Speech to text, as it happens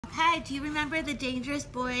Okay, do you remember the Dangerous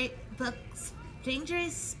Book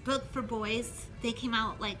for Boys? They came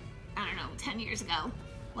out like, I don't know, 10 years ago.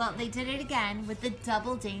 Well, they did it again with the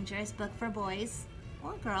Double Dangerous Book for Boys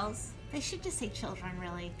or girls. They should just say children,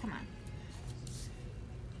 really. Come on.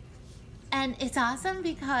 And it's awesome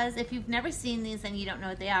because if you've never seen these, then you don't know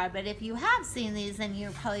what they are. But if you have seen these, then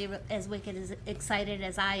you're probably as wicked as excited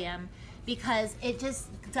as I am, because it just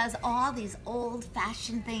does all these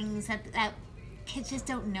old-fashioned things that kids just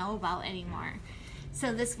don't know about anymore.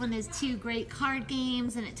 So this one is 2 great card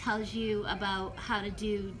games, and it tells you about how to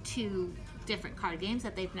do 2 different card games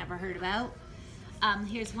that they've never heard about.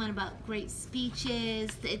 Here's one about great speeches.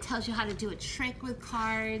 It tells you how to do a trick with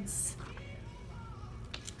cards.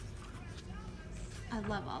 I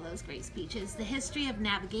love all those great speeches. The history of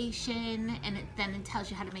navigation, and then it tells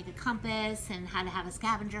you how to make a compass and how to have a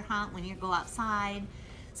scavenger hunt when you go outside.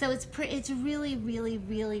 So it's really, really,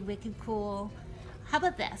 really wicked cool. How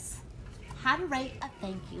about this? How to write a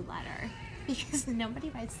thank you letter, because nobody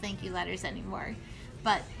writes thank you letters anymore.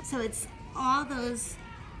 But so it's all those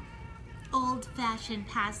old-fashioned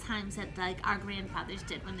pastimes that like our grandfathers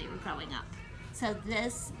did when they were growing up. So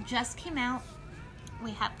this just came out.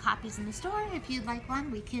 We have copies in the store. If you'd like one,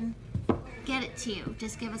 we can get it to you.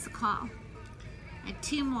 Just give us a call. I have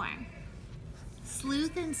 2 more.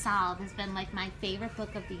 Sleuth and Solve has been like my favorite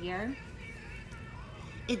book of the year.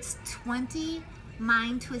 It's 20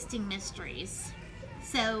 mind-twisting mysteries.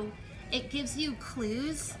 So it gives you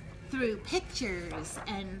clues through pictures,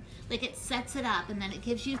 and like it sets it up, and then it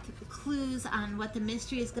gives you clues on what the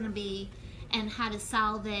mystery is going to be and how to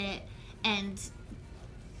solve it. And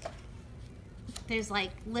there's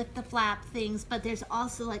like lift the flap things, but there's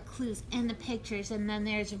also like clues in the pictures, and then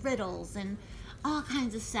there's riddles and all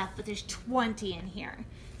kinds of stuff, but there's 20 in here.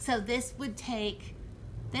 So this would take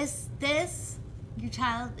this your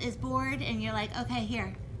child is bored and you're like, okay,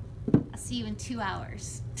 here, I'll see you in 2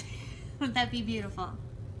 hours. Would that be beautiful?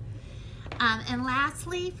 And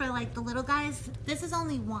lastly, for like the little guys, this is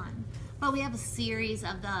only one, but we have a series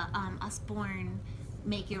of the Usborne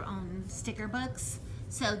make your own sticker books.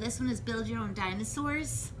 So this one is Build Your Own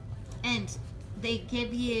Dinosaurs, and they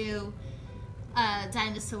give you a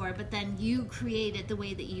dinosaur, but then you create it the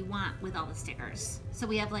way that you want with all the stickers. So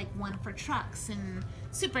we have like one for trucks and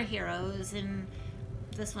superheroes, and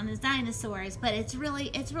this one is dinosaurs. But it's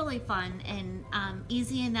really fun and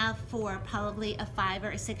easy enough for probably a 5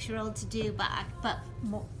 or a 6-year-old to do, but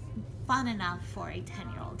more fun enough for a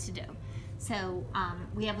 10-year-old to do. So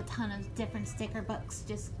we have a ton of different sticker books.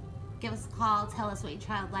 Just give us a call, tell us what your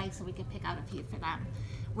child likes, so we can pick out a few for them.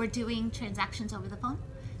 We're doing transactions over the phone,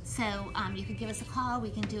 so you could give us a call, we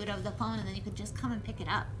can do it over the phone, and then you could just come and pick it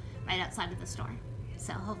up right outside of the store.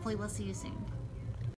 So hopefully we'll see you soon.